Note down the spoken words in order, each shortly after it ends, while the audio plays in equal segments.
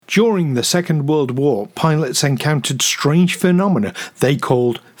During the Second World War, pilots encountered strange phenomena they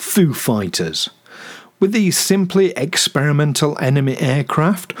called Foo Fighters. Were these simply experimental enemy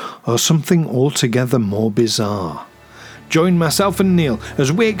aircraft, or something altogether more bizarre? Join myself and Neil as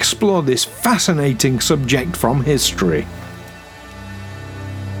we explore this fascinating subject from history.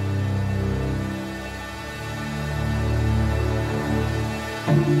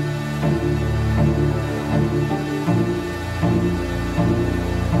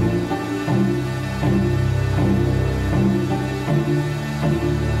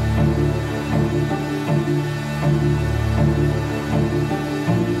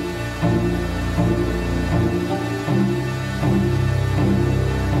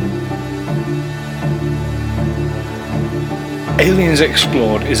 Aliens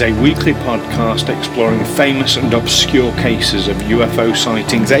Explored is a weekly podcast exploring famous and obscure cases of UFO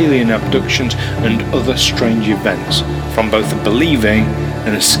sightings, alien abductions and other strange events from both a believing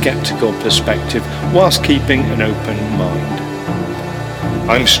and a sceptical perspective whilst keeping an open mind.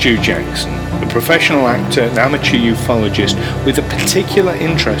 I'm Stu Jackson, a professional actor and amateur ufologist with a particular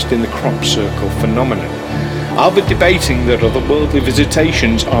interest in the crop circle phenomenon. I'll be debating that otherworldly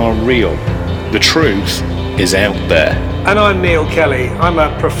visitations are real. The truth is out there. And I'm Neil Kelly. I'm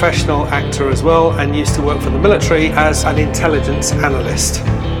a professional actor as well and used to work for the military as an intelligence analyst.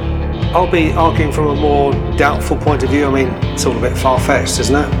 I'll be arguing from a more doubtful point of view. I mean, it's all a bit far-fetched,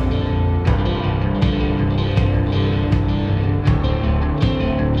 isn't it?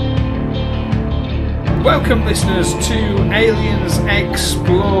 Welcome listeners to Aliens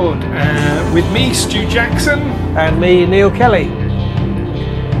Explored with me, Stu Jackson. And me, Neil Kelly.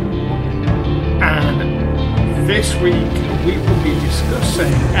 And this week we will be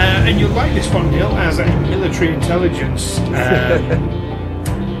discussing, and you'll like this one, Neil, as a military intelligence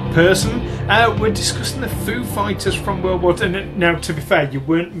person. We're discussing the Foo Fighters from World War II. Now, to be fair, you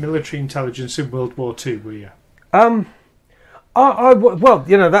weren't military intelligence in World War II, were you? Well,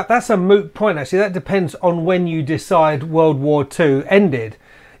 you know, that's a moot point, actually. That depends on when you decide World War II ended.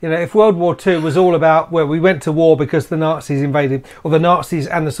 You know, if World War II was all about, well, we went to war because the Nazis invaded, or the Nazis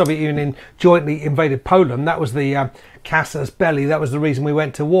and the Soviet Union jointly invaded Poland, that was the casus belli, that was the reason we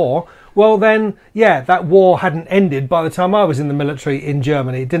went to war, well then, yeah, that war hadn't ended by the time I was in the military in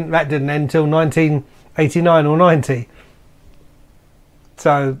Germany. That didn't end until 1989 or 90.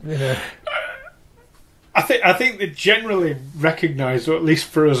 So, you know. I think they generally recognise, or at least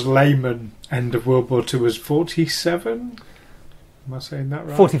for us laymen, end of World War II was 47? Am I saying that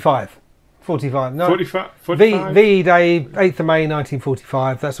right? 45. No. 45? VE Day, 8th of May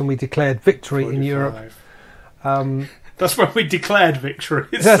 1945. That's when we declared victory 45. in Europe. That's when we declared victory.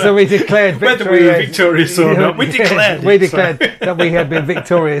 That's when we declared victory. Whether we were victorious or not, we declared it. We declared that we had been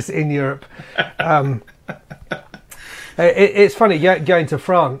victorious in Europe. It's funny, going to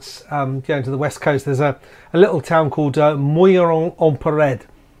France, going to the west coast, there's a little town called Mouilleron-en-Péred,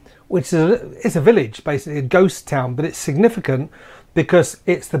 which is a village, basically a ghost town, but it's significant because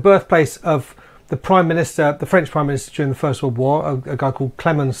it's the birthplace of the Prime Minister, the French Prime Minister during the First World War, a guy called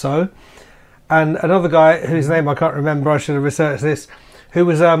Clemenceau, and another guy whose name I can't remember, I should have researched this, who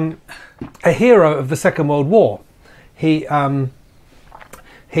was a hero of the Second World War. He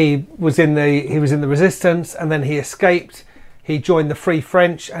was in the resistance, and then he escaped. He joined the Free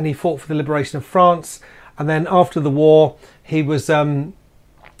French and he fought for the liberation of France. And then after the war, he was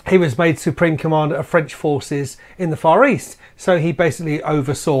made Supreme Commander of French forces in the Far East. So he basically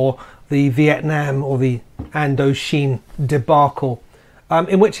oversaw the Vietnam or the Indochine debacle,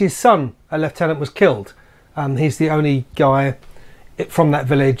 in which his son, a lieutenant, was killed. He's the only guy from that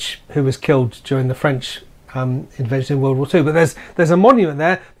village who was killed during the French invention in World War II. But there's a monument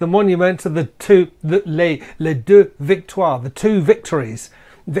there, the monument to les deux victoires, the two victories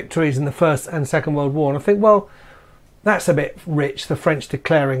in the First and Second World War. And I think, well, that's a bit rich, the French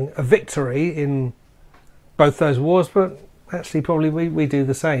declaring a victory in both those wars, but actually probably we do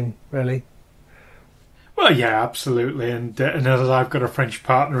the same, really. Well, yeah, absolutely. And as I've got a French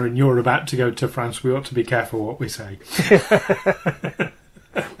partner and you're about to go to France, we ought to be careful what we say.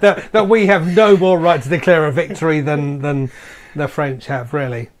 that we have no more right to declare a victory than the French have,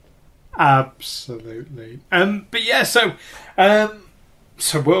 really. Absolutely. But yeah, so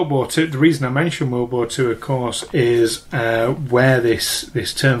World War II, the reason I mention World War II, of course, is where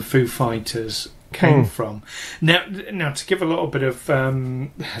this term Foo Fighters came from. Now, to give a little bit of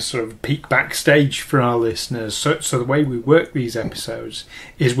sort of peek backstage for our listeners, so the way we work these episodes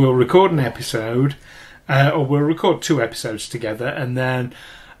is we'll record an episode, or we'll record two episodes together, and then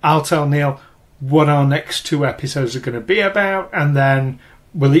I'll tell Neil what our next two episodes are going to be about, and then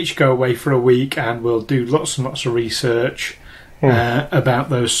we'll each go away for a week and we'll do lots and lots of research about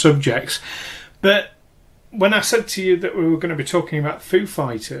those subjects. But when I said to you that we were going to be talking about Foo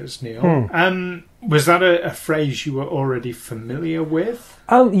Fighters, Neil, was that a phrase you were already familiar with?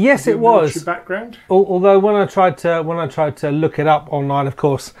 Yes, it was. Your background? Although when I tried to look it up online, of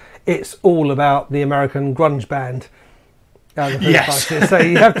course, it's all about the American grunge band. The Foo Fighters. So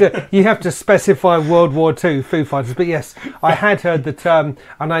you have to specify World War II Foo Fighters. But yes, I had heard the term,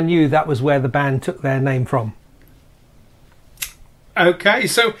 and I knew that was where the band took their name from. Okay,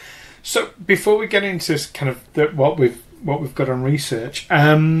 so before we get into kind of what we've got on research,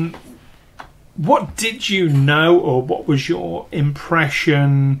 what did you know, or what was your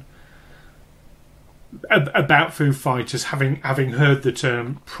impression about Foo Fighters, having heard the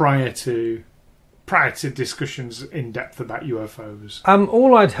term prior to discussions in depth about UFOs?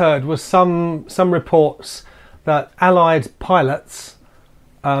 All I'd heard was some reports that Allied pilots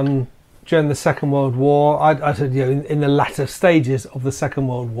during the Second World War, I said, in the latter stages of the Second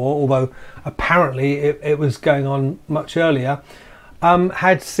World War, although apparently it was going on much earlier,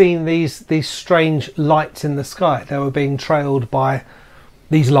 had seen these strange lights in the sky. They were being trailed by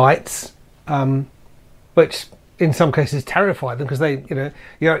these lights, which in some cases terrified them, because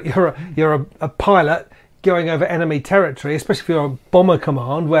you're a pilot going over enemy territory, especially if you're a bomber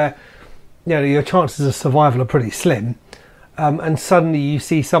command, where your chances of survival are pretty slim. And suddenly you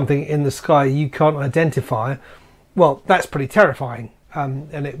see something in the sky you can't identify. Well, that's pretty terrifying.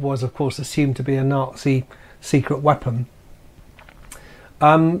 And it was, of course, assumed to be a Nazi secret weapon.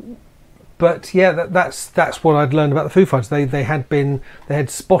 But yeah, that's what I'd learned about the Foo Fighters. They had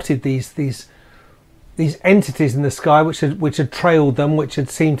spotted these entities in the sky which had trailed them, which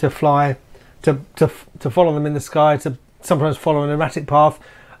had seemed to fly to follow them in the sky, to sometimes follow an erratic path.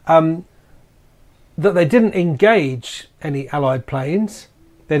 That they didn't engage any Allied planes.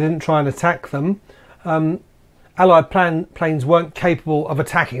 They didn't try and attack them. Allied planes weren't capable of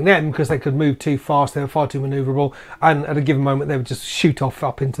attacking them because they could move too fast. They were far too manoeuvrable, and at a given moment they would just shoot off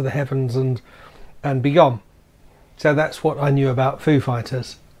up into the heavens and be gone. So that's what I knew about Foo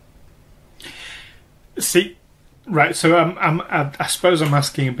Fighters. See, right. So I suppose I'm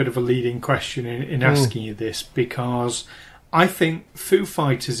asking a bit of a leading question in asking you this, because I think Foo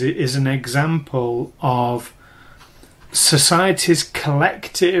Fighters is an example of society's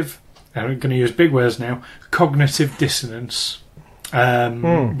collective, I'm going to use big words now, cognitive dissonance.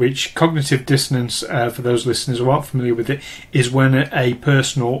 Which cognitive dissonance, for those listeners who aren't familiar with it, is when a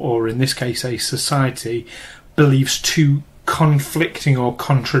person, or in this case a society, believes two conflicting or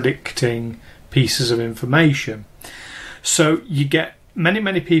contradicting pieces of information. So you get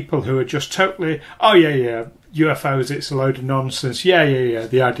many people who are just totally, UFOs, it's a load of nonsense. The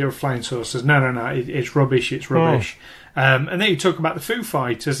idea of flying saucers, no, it's rubbish. And then you talk about the Foo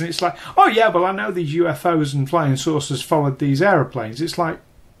Fighters, and it's like, I know these UFOs and flying saucers followed these aeroplanes. It's like,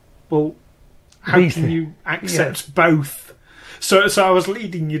 well, how can you accept both? So I was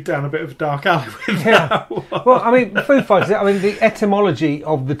leading you down a bit of a dark alley with that one. Well, I mean, Foo Fighters, the etymology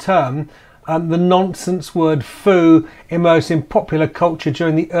of the term, the nonsense word foo emerged in popular culture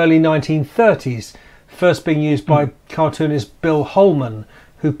during the early 1930s, first being used by cartoonist Bill Holman,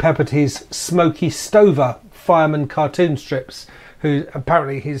 who peppered his Smokey Stover fireman cartoon strips, who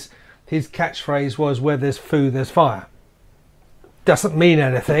apparently his catchphrase was, "Where there's foo, there's fire." Doesn't mean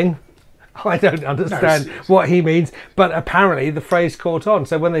anything. I don't understand what he means, but apparently the phrase caught on.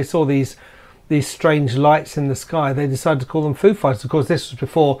 So when they saw these strange lights in the sky, they decided to call them Foo Fighters. Of course, this was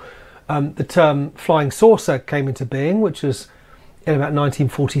before the term flying saucer came into being, which was in about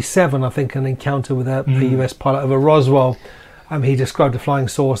 1947, I think, an encounter with a US pilot over Roswell. He described a flying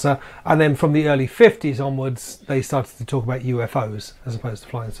saucer, and then from the early 50s onwards, they started to talk about UFOs as opposed to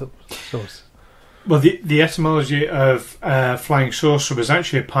flying saucers. Well, the etymology of flying saucer was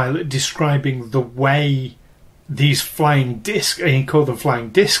actually a pilot describing the way these flying discs, and he called them flying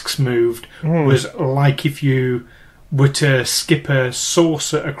discs, moved, was like if you were to skip a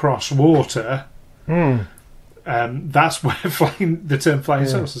saucer across water. That's where the term flying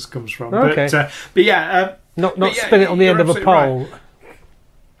saucers comes from. Okay. But yeah... Not spin it on the end of a pole. Right.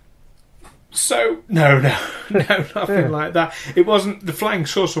 So no, nothing like that. It wasn't, the flying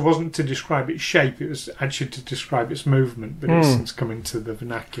saucer wasn't to describe its shape; it was actually to describe its movement. But it's since come into the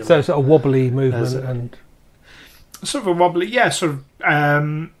vernacular. So sort of wobbly movement and sort of a wobbly, sort of.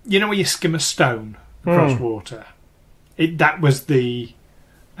 When you skim a stone across water, that was the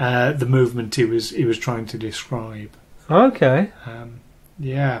movement he was trying to describe. Okay.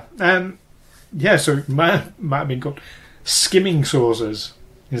 So it might have been called skimming saucers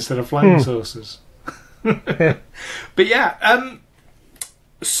instead of flying saucers. But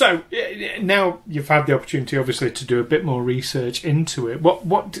So now you've had the opportunity, obviously, to do a bit more research into it.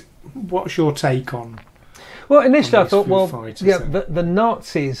 What's your take on? Well, initially I thought, the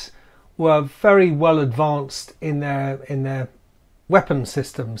Nazis were very well advanced in their weapon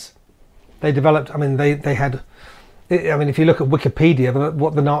systems. They developed. I mean, they had. I mean, if you look at Wikipedia,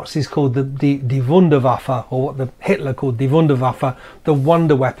 what the Nazis called the Wunderwaffe, or what the Hitler called die Wunderwaffe, the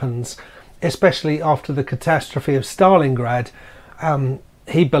wonder weapons, especially after the catastrophe of Stalingrad.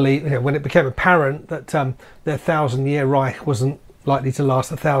 He believed, when it became apparent that their 1,000-year Reich wasn't likely to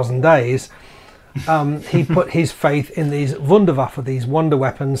last 1,000 days, he put his faith in these Wunderwaffe, these wonder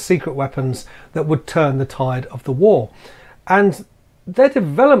weapons, secret weapons that would turn the tide of the war. And their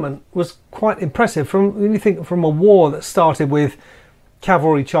development was quite impressive. When you think from a war that started with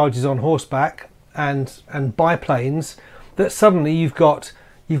cavalry charges on horseback and biplanes, that suddenly you've got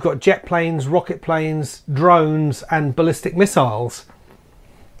jet planes, rocket planes, drones, and ballistic missiles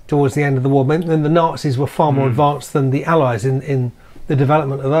towards the end of the war. Then the Nazis were far more advanced than the Allies in the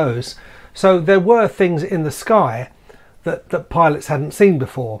development of those. So there were things in the sky that pilots hadn't seen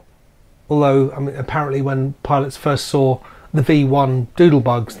before. Although, I mean, apparently when pilots first saw the V1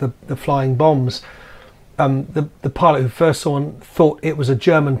 Doodlebugs, the flying bombs, the pilot who first saw one thought it was a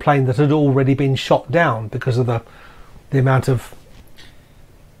German plane that had already been shot down because of the amount of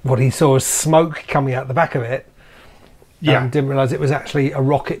what he saw as smoke coming out the back of it. Didn't realise it was actually a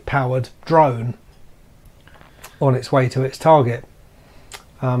rocket-powered drone on its way to its target.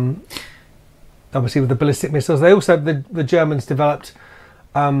 Obviously, with the ballistic missiles, they also the Germans developed.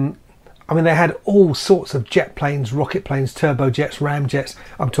 I mean, they had all sorts of jet planes, rocket planes, turbojets, ramjets.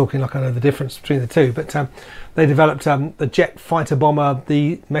 I'm talking like I know the difference between the two, but they developed the jet fighter bomber,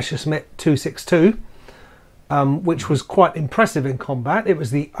 the Messerschmitt 262. Which was quite impressive in combat. It was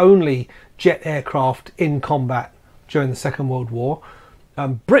the only jet aircraft in combat during the Second World War.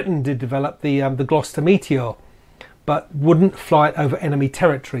 Britain did develop the Gloucester Meteor, but wouldn't fly it over enemy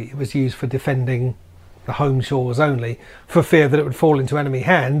territory. It was used for defending the home shores only, for fear that it would fall into enemy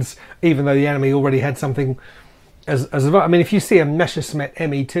hands, even though the enemy already had something as I mean, if you see a Messerschmitt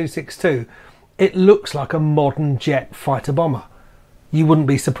ME 262, it looks like a modern jet fighter bomber. You wouldn't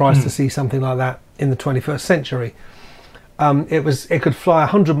be surprised to see something like that in the 21st century. It could fly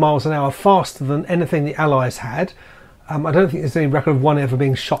 100 miles an hour faster than anything the Allies had. I don't think there's any record of one ever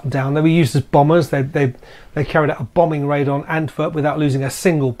being shot down. They were used as bombers. They carried out a bombing raid on Antwerp without losing a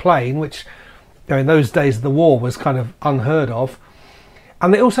single plane, which in those days of the war was kind of unheard of.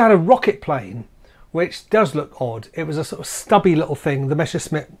 And they also had a rocket plane, which does look odd. It was a sort of stubby little thing, the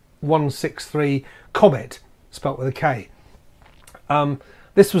Messerschmitt 163 Comet, spelt with a K.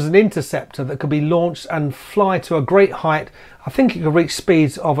 This was an interceptor that could be launched and fly to a great height. I think it could reach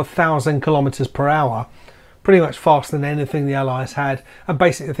speeds of 1,000 kilometres per hour, pretty much faster than anything the Allies had. And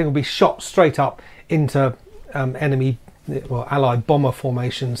basically the thing would be shot straight up into Allied bomber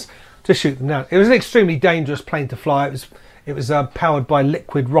formations to shoot them down. It was an extremely dangerous plane to fly. It was powered by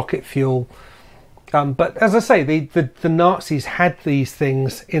liquid rocket fuel. But as I say, the Nazis had these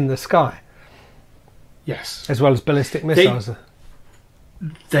things in the sky. Yes. As well as ballistic missiles.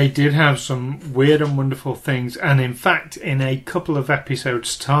 They did have some weird and wonderful things, and in fact, in a couple of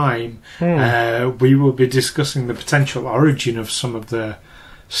episodes' time, we will be discussing the potential origin of some of the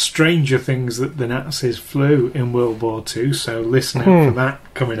stranger things that the Nazis flew in World War II. So listen out for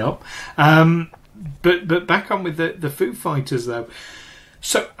that coming up. But back on with the Foo Fighters, though.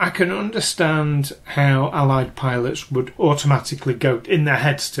 So I can understand how Allied pilots would automatically go in their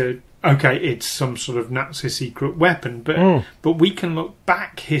heads to, okay, it's some sort of Nazi secret weapon, but we can look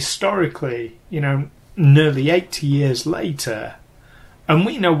back historically, nearly 80 years later, and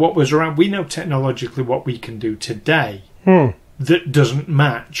we know what was around. We know technologically what we can do today that doesn't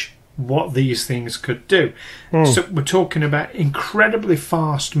match what these things could do. So we're talking about incredibly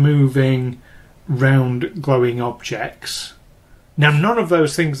fast-moving, round, glowing objects. Now, none of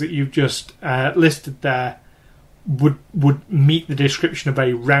those things that you've just listed there would meet the description of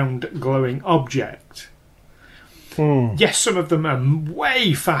a round glowing object. Yes, some of them are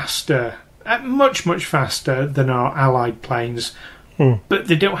way faster, much faster than our Allied planes, but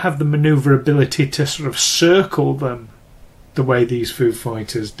they don't have the manoeuvrability to sort of circle them the way these Foo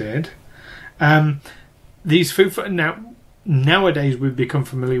Fighters did. Nowadays we've become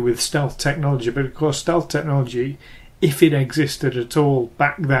familiar with stealth technology, but of course stealth technology, if it existed at all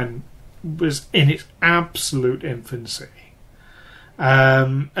back then, was in its absolute infancy.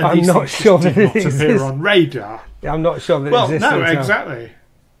 And I'm not sure that it did not appear on radar. Yeah, I'm not sure that it exists. Well, no, exactly.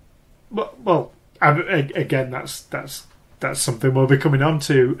 Well, again, that's that's something we'll be coming on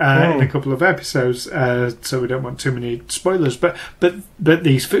to in a couple of episodes, so we don't want too many spoilers. But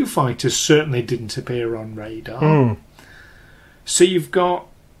these Foo Fighters certainly didn't appear on radar. So you've got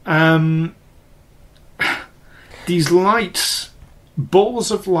these lights,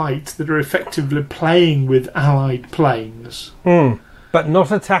 balls of light that are effectively playing with Allied planes. But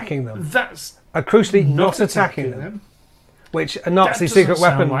not attacking them. That's crucially not attacking them. Which a Nazi secret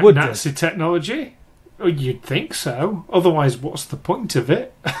weapon like would Nazi technology. Well, you'd think so. Otherwise, what's the point of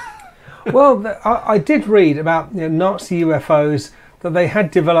it? Well, I did read about Nazi UFOs, that they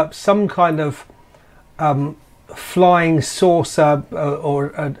had developed some kind of flying saucer or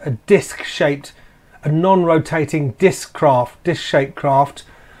a disc-shaped, a non-rotating disc-shaped craft.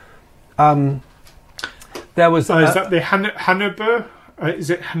 There was. Is that the Hanabu? Is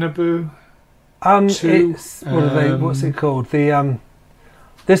it Hanabu? What's it called?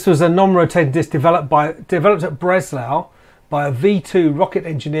 This was a non-rotating disc developed at Breslau by a V2 rocket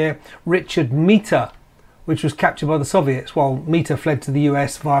engineer, Richard Mita, which was captured by the Soviets while Mita fled to the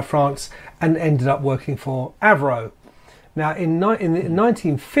US via France and ended up working for Avro. Now, in the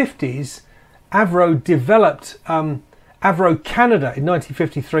 1950s, Avro developed, Avro Canada in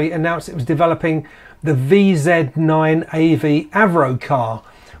 1953 announced it was developing the VZ9AV Avro car,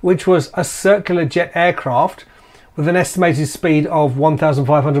 which was a circular jet aircraft with an estimated speed of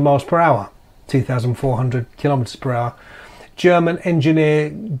 1,500 miles per hour, 2,400 kilometers per hour. German engineer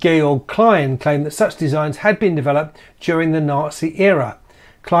Georg Klein claimed that such designs had been developed during the Nazi era.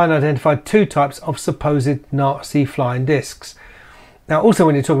 Klein identified two types of supposed Nazi flying discs. Now, also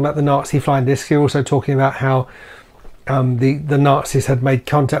when you're talking about the Nazi flying discs, you're also talking about how the Nazis had made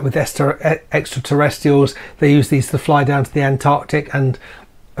contact with extraterrestrials. They used these to fly down to the Antarctic, and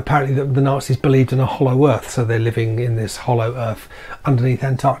apparently the Nazis believed in a hollow Earth, so they're living in this hollow Earth underneath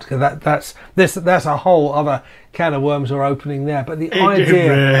Antarctica. That's a whole other can of worms we're opening there. But the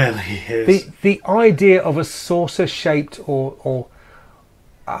idea, it really is. The idea of a saucer-shaped or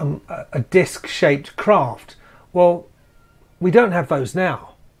a disc-shaped craft. Well, we don't have those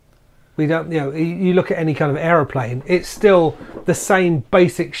now. We don't. You look at any kind of aeroplane; it's still the same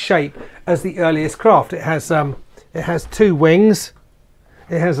basic shape as the earliest craft. It has two wings.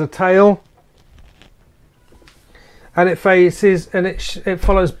 It has a tail, and it faces and it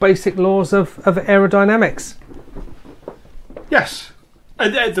follows basic laws of aerodynamics. Yes,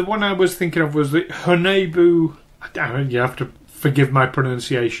 the one I was thinking of was the Hanabu. You have to forgive my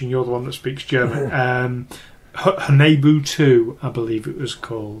pronunciation. You're the one that speaks German. Hanabu 2, I believe it was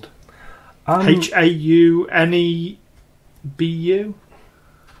called. Haunebu.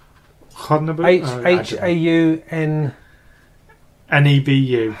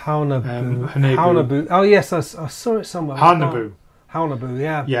 Haun. Nebu. Haunebu. Oh yes, I saw it somewhere. Haunebu,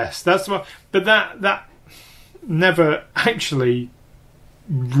 yeah. Yes, that's what. But that never actually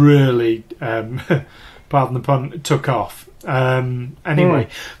really, pardon the pun, took off. Anyway,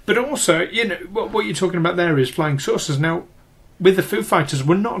 but also, what you're talking about there is flying saucers. Now, with the Foo Fighters,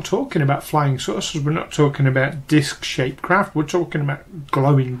 we're not talking about flying saucers. We're not talking about disc-shaped craft. We're talking about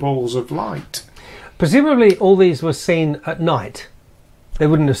glowing balls of light. Presumably, all these were seen at night. They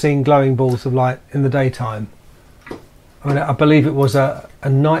wouldn't have seen glowing balls of light in the daytime. I mean, I believe it was a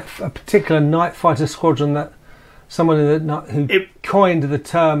particular night fighter squadron that someone who coined the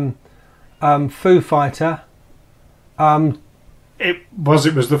term Foo Fighter. It was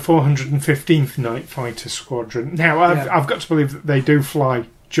the 415th Night Fighter Squadron. Now, I've got to believe that they do fly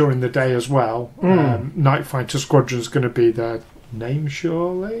during the day as well. Night Fighter Squadron's going to be their name,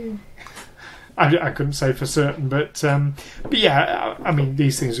 surely. I couldn't say for certain, but yeah, I mean,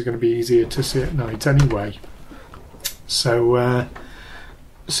 these things are going to be easier to see at night anyway. So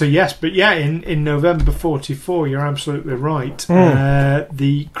yes, but yeah, in November 1944, you're absolutely right.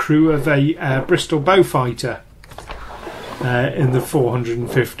 The crew of a Bristol Beaufighter in the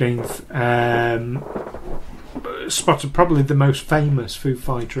 415th spotted probably the most famous Foo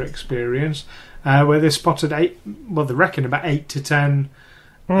Fighter experience, where they spotted they reckon about 8 to 10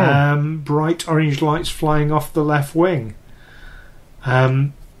 bright orange lights flying off the left wing.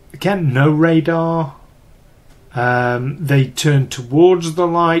 Again, no radar. They turned towards the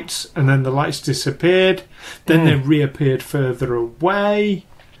lights, and then the lights disappeared. Then they reappeared further away,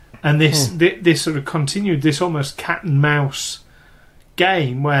 and this sort of continued, this almost cat and mouse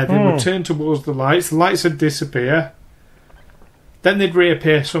game where they would turn towards the lights would disappear, then they'd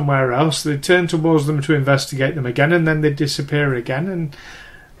reappear somewhere else, they'd turn towards them to investigate them again, and then they'd disappear again.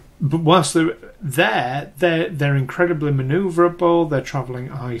 But whilst they're there, they're incredibly manoeuvrable, they're travelling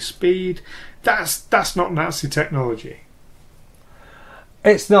at high speed. That's not Nazi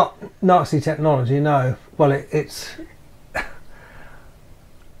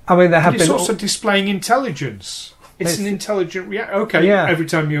I mean, there have But it's been also displaying intelligence. It's an intelligent reaction. Okay, Yeah. every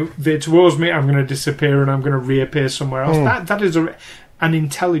time you veer towards me, I'm going to disappear and I'm going to reappear somewhere else. That is an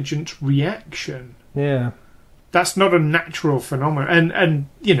intelligent reaction. yeah. That's not a natural phenomenon. And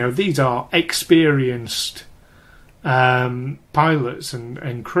you know, these are experienced pilots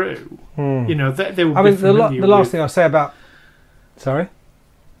and crew. You know, they will I be mean, the familiar last with... thing I'll say about... Sorry?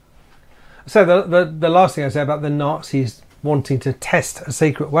 So the last thing I say about the Nazis wanting to test a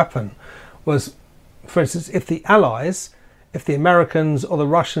secret weapon was, for instance, if the Allies, if the Americans or the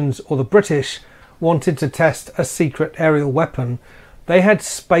Russians or the British wanted to test a secret aerial weapon, they had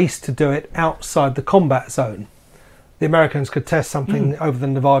space to do it outside the combat zone. The Americans could test something over the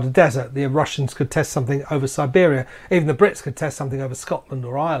Nevada desert. The Russians could test something over Siberia. Even the Brits could test something over Scotland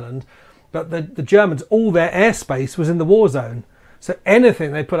or Ireland. But the Germans, all their airspace was in the war zone. So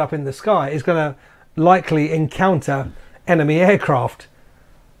anything they put up in the sky is going to likely encounter enemy aircraft.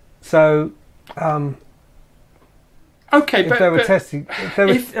 So, Okay, if they were testing,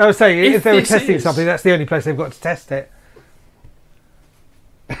 if they were testing something, that's the only place they've got to test it.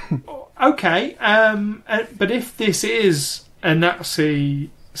 Okay, but if this is a Nazi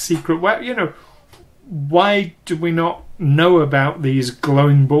secret weapon, you know, why do we not know about these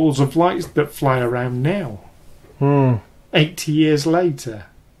glowing balls of light that fly around now? 80 years later.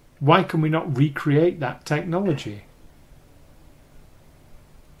 Why can we not recreate that technology?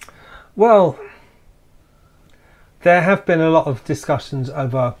 Well, there have been a lot of discussions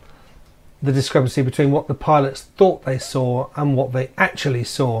over the discrepancy between what the pilots thought they saw and what they actually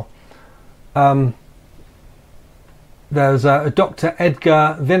saw. There's a Dr.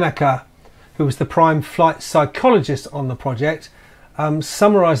 Edgar Winokur, who was the prime flight psychologist on the project,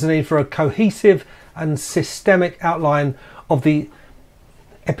 summarised the need for a cohesive and systemic outline of the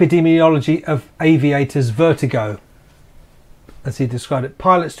epidemiology of aviators' vertigo. As he described it,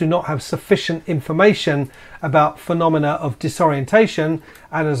 pilots do not have sufficient information about phenomena of disorientation,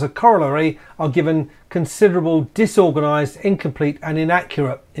 and as a corollary are given considerable disorganised, incomplete and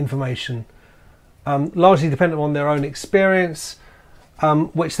inaccurate information, largely dependent on their own experience,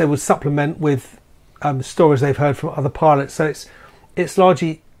 which they would supplement with stories they've heard from other pilots. So it's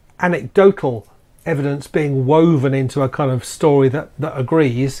largely anecdotal evidence being woven into a kind of story that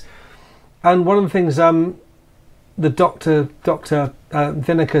agrees. And one of the things the Dr.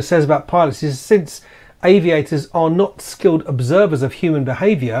 Winokur says about pilots is, since aviators are not skilled observers of human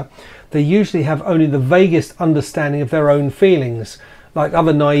behaviour, they usually have only the vaguest understanding of their own feelings. Like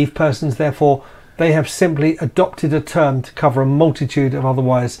other naive persons, therefore, they have simply adopted a term to cover a multitude of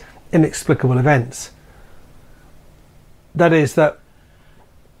otherwise inexplicable events. That is, that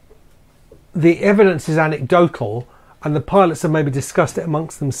the evidence is anecdotal, and the pilots have maybe discussed it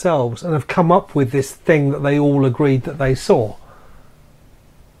amongst themselves and have come up with this thing that they all agreed that they saw.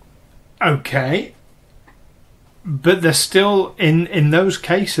 Okay. But there's still, in those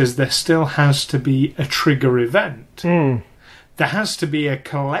cases, there still has to be a trigger event. There has to be a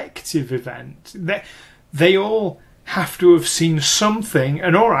collective event. They all have to have seen something.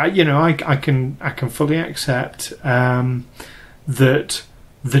 And all right, you know, I can fully accept that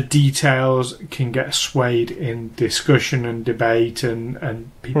the details can get swayed in discussion and debate, and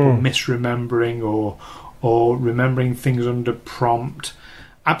people misremembering or remembering things under prompt.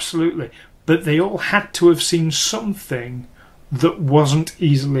 Absolutely. But they all had to have seen something that wasn't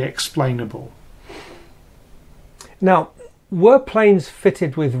easily explainable. Now, were planes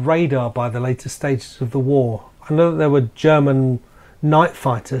fitted with radar by the later stages of the war? I know that there were German night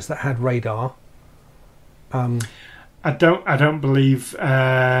fighters that had radar. I don't believe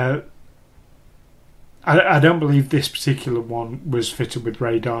I don't believe this particular one was fitted with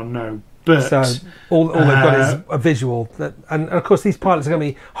radar. No, but so all they've got is a visual. And of course, these pilots are going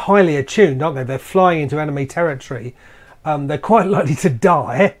to be highly attuned, aren't they? They're flying into enemy territory. They're quite likely to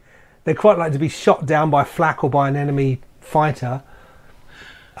die. They're quite likely to be shot down by flak or by an enemy fighter.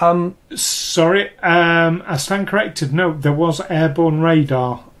 Sorry, I stand corrected. No, there was airborne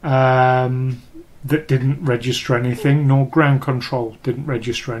radar. That didn't register anything, nor ground control didn't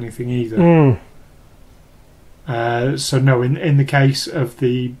register anything either. So no, in the case of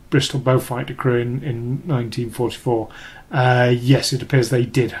the Bristol Beaufighter crew in 1944, yes, it appears they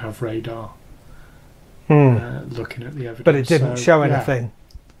did have radar. Looking at the evidence, but it didn't show anything. Yeah,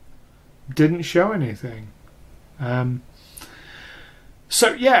 didn't show anything.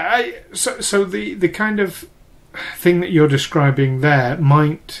 So the kind of thing that you're describing there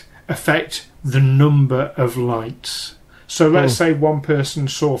might affect the number of lights. So let's say one person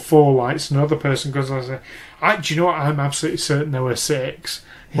saw 4 lights, another person goes and says, do you know what, I'm absolutely certain there were 6.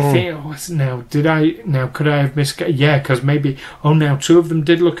 You think, could I have missed? Yeah, because maybe, now 2 of them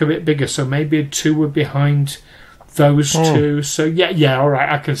did look a bit bigger, so maybe 2 were behind those 2. So yeah, all right,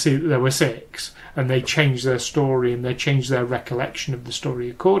 I can see that there were 6, and they changed their story and they changed their recollection of the story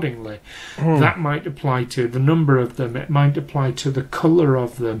accordingly. That might apply to the number of them. It might apply to the colour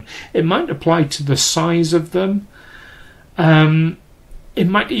of them. It might apply to the size of them. It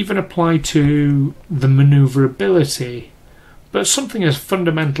might even apply to the manoeuvrability. But something as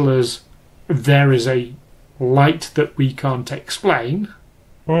fundamental as there is a light that we can't explain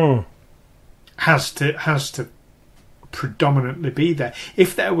has to predominantly be there.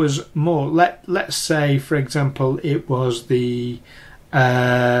 If there was more, let's say, for example, it was the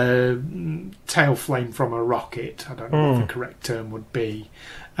tail flame from a rocket. I don't know what the correct term would be,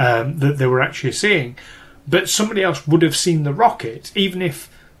 that they were actually seeing. But somebody else would have seen the rocket, even if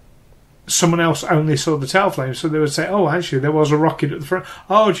someone else only saw the tail flame. So they would say, oh, actually, there was a rocket at the front.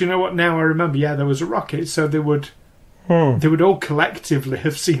 Oh, do you know what? Now I remember. Yeah, there was a rocket. So they would all collectively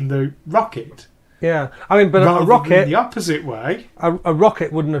have seen the rocket. Yeah, I mean, but rather a rocket than the opposite way. A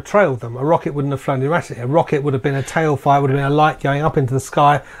rocket wouldn't have trailed them. A rocket wouldn't have flown erratically. A rocket would have been a tail fire, would have been a light going up into the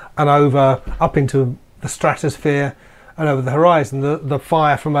sky and up into the stratosphere and over the horizon. The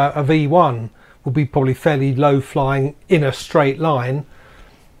fire from a V1 would be probably fairly low flying in a straight line.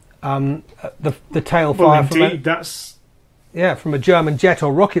 The tail fire from a German jet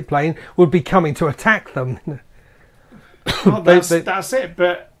or rocket plane would be coming to attack them. Well, that's it.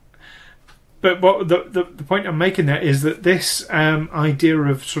 But what the point I'm making there is that this idea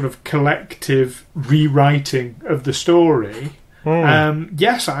of sort of collective rewriting of the story,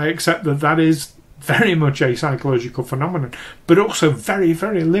 yes, I accept that is very much a psychological phenomenon, but also very,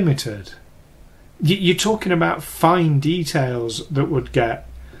 very limited. You're talking about fine details that would get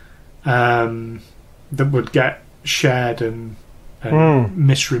shared and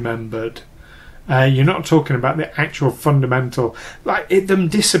misremembered. You're not talking about the actual fundamental, like them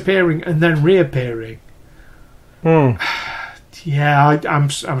disappearing and then reappearing. Yeah, I'm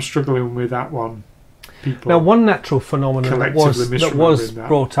struggling with that one. Now, one natural phenomenon that was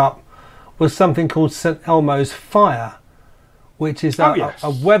brought up was something called St Elmo's fire, which is a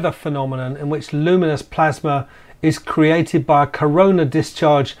weather phenomenon in which luminous plasma is created by a corona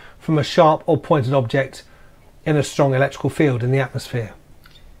discharge from a sharp or pointed object in a strong electrical field in the atmosphere.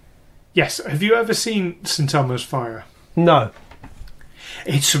 Yes. Have you ever seen St Elmo's fire? No.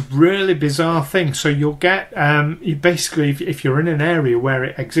 It's a really bizarre thing. So you'll get, basically, if you're in an area where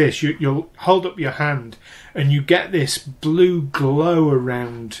it exists, you'll hold up your hand and you get this blue glow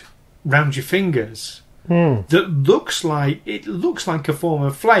around your fingers that looks like a form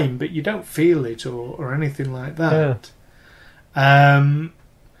of flame, but you don't feel it or anything like that. Yeah.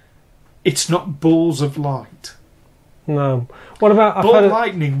 It's not balls of light. No. What about ball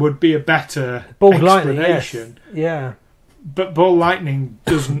lightning? Would be a better explanation. Yes. Yeah. But ball lightning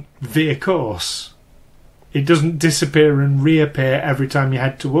doesn't veer course. It doesn't disappear and reappear every time you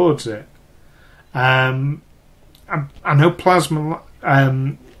head towards it. I know plasma,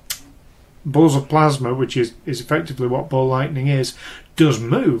 balls of plasma, which is effectively what ball lightning is, does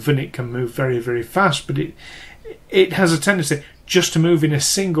move, and it can move very, very fast. But it has a tendency just to move in a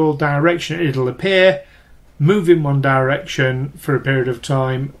single direction. It'll appear, move in one direction for a period of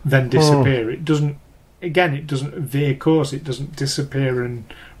time, then disappear. It doesn't veer course. It doesn't disappear and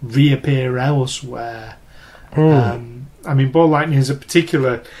reappear elsewhere. I mean, ball lightning is a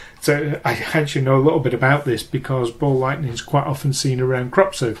particular. So I actually know a little bit about this because ball lightning is quite often seen around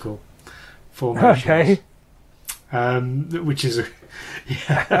crop circle formations. Okay. Which is a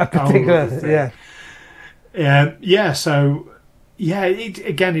particular, yeah. So. Yeah,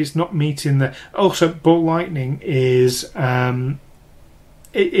 it's not meeting the. Also, ball lightning is white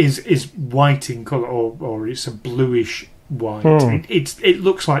in colour, or it's a bluish white. It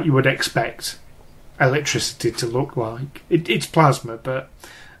looks like you would expect electricity to look like. It's plasma, but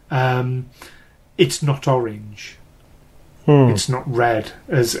it's not orange. It's not red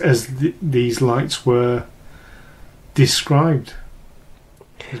as these lights were described.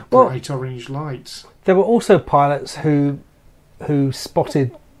 Bright orange lights. There were also pilots who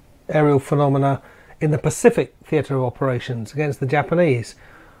spotted aerial phenomena in the Pacific Theatre of Operations against the Japanese,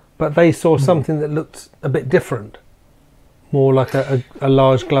 but they saw something that looked a bit different, more like a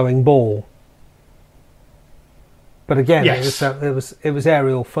large glowing ball. But again, yes. it was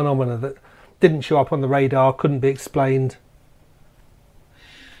aerial phenomena that didn't show up on the radar, couldn't be explained.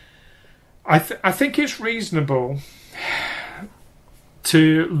 I think it's reasonable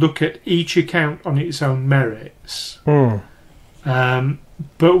to look at each account on its own merits. But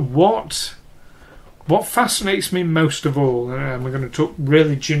what What fascinates me most of all, and we're going to talk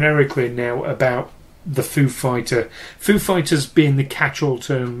really generically now about the Foo Fighter. Foo Fighters being the catch-all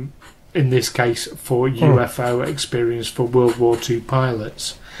term in this case for UFO experience for World War II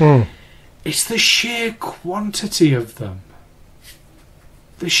pilots. It's the sheer quantity of them.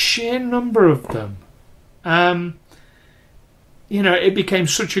 The sheer number of them. It became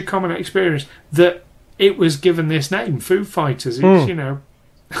such a common experience that it was given this name, Foo Fighters. It's,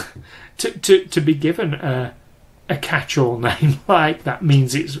 to be given a catch-all name like that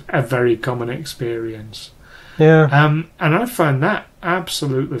means it's a very common experience. Yeah. And I find that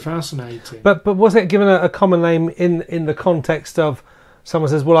absolutely fascinating. But was it given a common name in the context of someone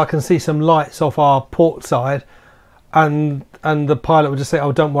says, well, I can see some lights off our port side, and the pilot would just say,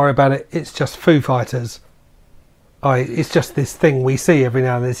 oh, don't worry about it, it's just Foo Fighters. It's just this thing we see every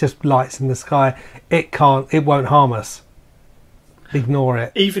now and then, it's just lights in the sky, it won't harm us. Ignore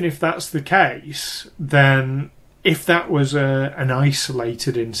it. Even if that's the case, then if that was an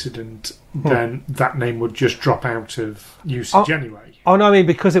isolated incident, then that name would just drop out of usage anyway. Oh, no, I mean,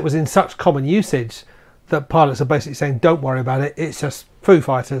 because it was in such common usage that pilots are basically saying, don't worry about it, it's just Foo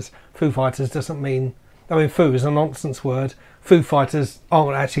Fighters. Foo Fighters doesn't mean... I mean, Foo is a nonsense word. Foo Fighters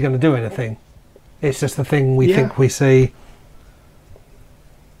aren't actually going to do anything. It's just the thing we think we see.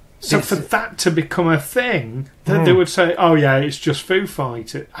 So for that to become a thing, that they would say, oh yeah, it's just Foo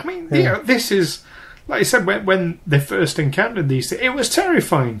Fighters. I mean, this is... Like I said, when they first encountered these things, it was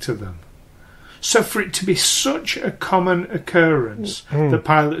terrifying to them. So for it to be such a common occurrence, the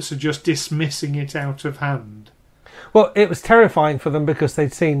pilots are just dismissing it out of hand. Well, it was terrifying for them because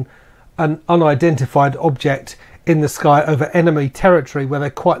they'd seen an unidentified object in the sky over enemy territory where they're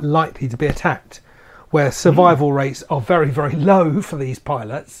quite likely to be attacked, where survival rates are very, very low for these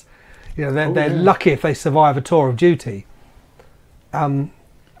pilots. They're lucky if they survive a tour of duty.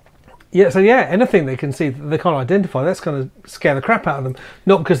 Anything they can see that they can't identify, that's going to scare the crap out of them.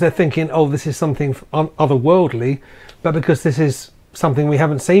 Not because they're thinking, oh, this is something otherworldly, but because this is something we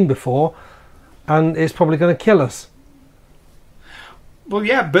haven't seen before, and it's probably going to kill us. Well,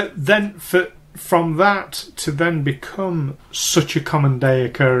 yeah, but then from that to then become such a common day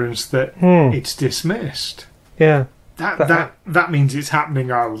occurrence that it's dismissed. Yeah, that means it's happening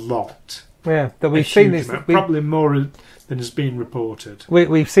a lot. Yeah, that we've seen this. Probably more than has been reported.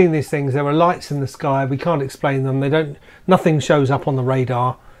 We've seen these things. There are lights in the sky. We can't explain them. Nothing shows up on the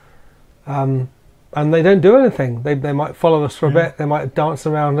radar, and they don't do anything. They might follow us for a bit. They might dance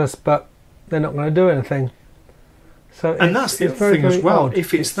around us, but they're not going to do anything. So that's the other thing as well. Odd.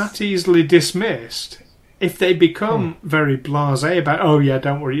 If it's that easily dismissed, if they become very blasé about, oh yeah,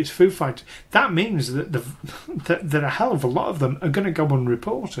 don't worry, it's Foo Fighters, that means that that a hell of a lot of them are going to go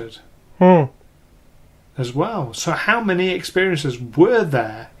unreported. As well. So how many experiences were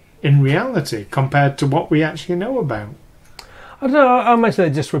there in reality compared to what we actually know about? I don't know. I imagine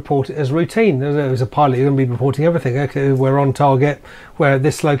they just report it as routine. There's a pilot, you're going to be reporting everything. Okay, we're on target. We're at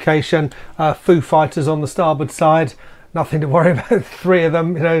this location. Foo Fighters on the starboard side. Nothing to worry about. 3 of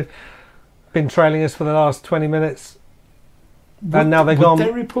them, been trailing us for the last 20 minutes. And now they're gone. Would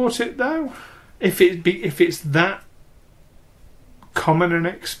they report it though? If it's that common an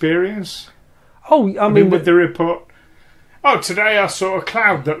experience? Oh, I mean, would the report? Oh, today I saw a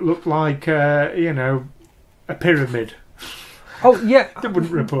cloud that looked like a pyramid. Oh yeah, they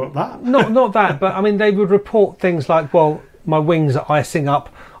wouldn't report that. Not that, but I mean, they would report things like, well, my wings are icing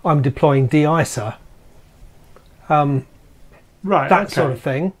up. I'm deploying de-icer. Right, that sort of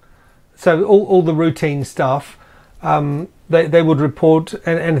thing. So all the routine stuff. They would report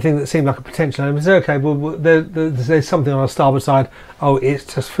anything that seemed like a potential enemy. Say, okay, well, there's something on our starboard side. Oh,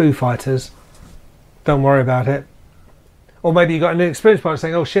 it's just Foo Fighters. Don't worry about it. Or maybe you got a new experienced pilot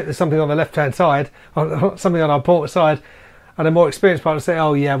saying, oh shit, there's something on the left-hand side, or something on our port side, and a more experienced pilot say,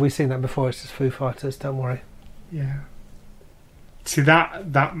 oh yeah, we've seen that before, it's just Foo Fighters, don't worry. Yeah. See, that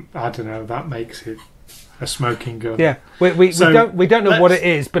I don't know, that makes it a smoking gun. Yeah, we don't know what it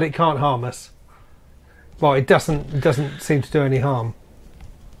is, but it can't harm us. Well, it doesn't seem to do any harm.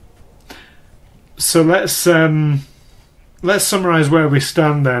 So let's summarise where we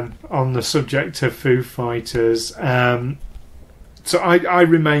stand then on the subject of Foo Fighters. So I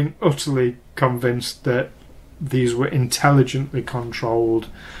remain utterly convinced that these were intelligently controlled.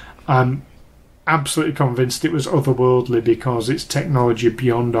 I'm absolutely convinced it was otherworldly because it's technology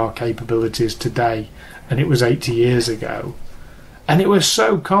beyond our capabilities today, and it was 80 years ago. And it was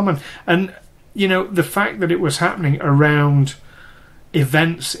so common. And, the fact that it was happening around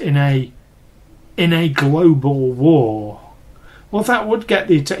events in a global war, well, that would get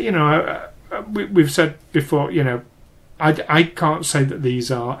the... we've said before, I can't say that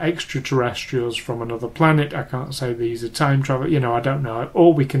these are extraterrestrials from another planet. I can't say these are time travel. I don't know.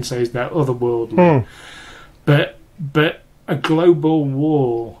 All we can say is they're otherworldly. But a global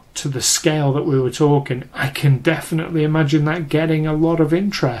war to the scale that we were talking, I can definitely imagine that getting a lot of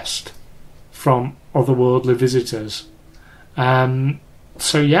interest from otherworldly visitors.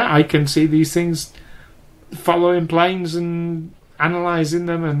 So yeah, I can see these things following planes and analysing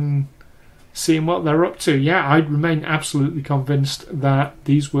them and seeing what they're up to. Yeah, I remain absolutely convinced that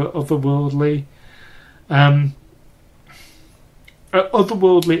these were otherworldly,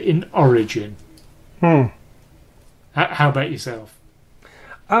 otherworldly in origin. How about yourself?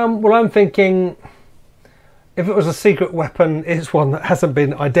 Well, I'm thinking if it was a secret weapon, it's one that hasn't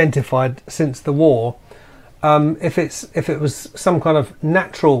been identified since the war. If it was some kind of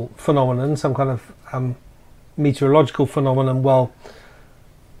natural phenomenon, some kind of meteorological phenomenon, well,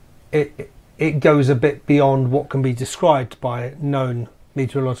 it goes a bit beyond what can be described by known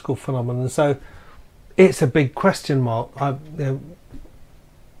meteorological phenomena. So it's a big question mark.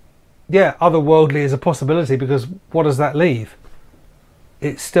 Otherworldly is a possibility, because what does that leave?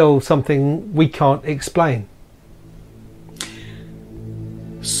 It's still something we can't explain.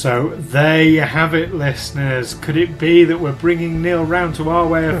 So there you have it, listeners. Could it be that we're bringing Neil round to our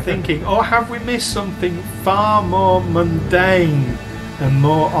way of thinking, or have we missed something far more mundane and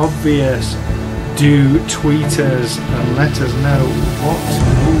more obvious? Do tweet us and let us know what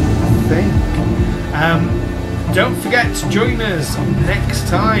you think. Don't forget to join us next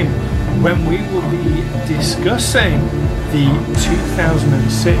time when we will be discussing the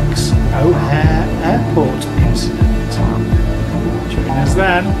 2006 O'Hare Airport incident. Join us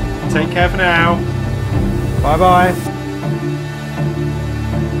then. Take care for now. Bye bye.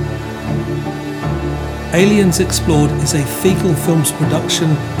 Aliens Explored is a Fecal Films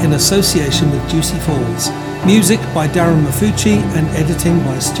production in association with Juicy Falls. Music by Darren Mafucci and editing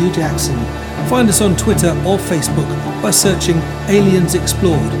by Stu Jackson. Find us on Twitter or Facebook by searching Aliens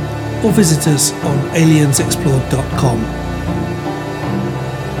Explored, or visit us on aliensexplored.com.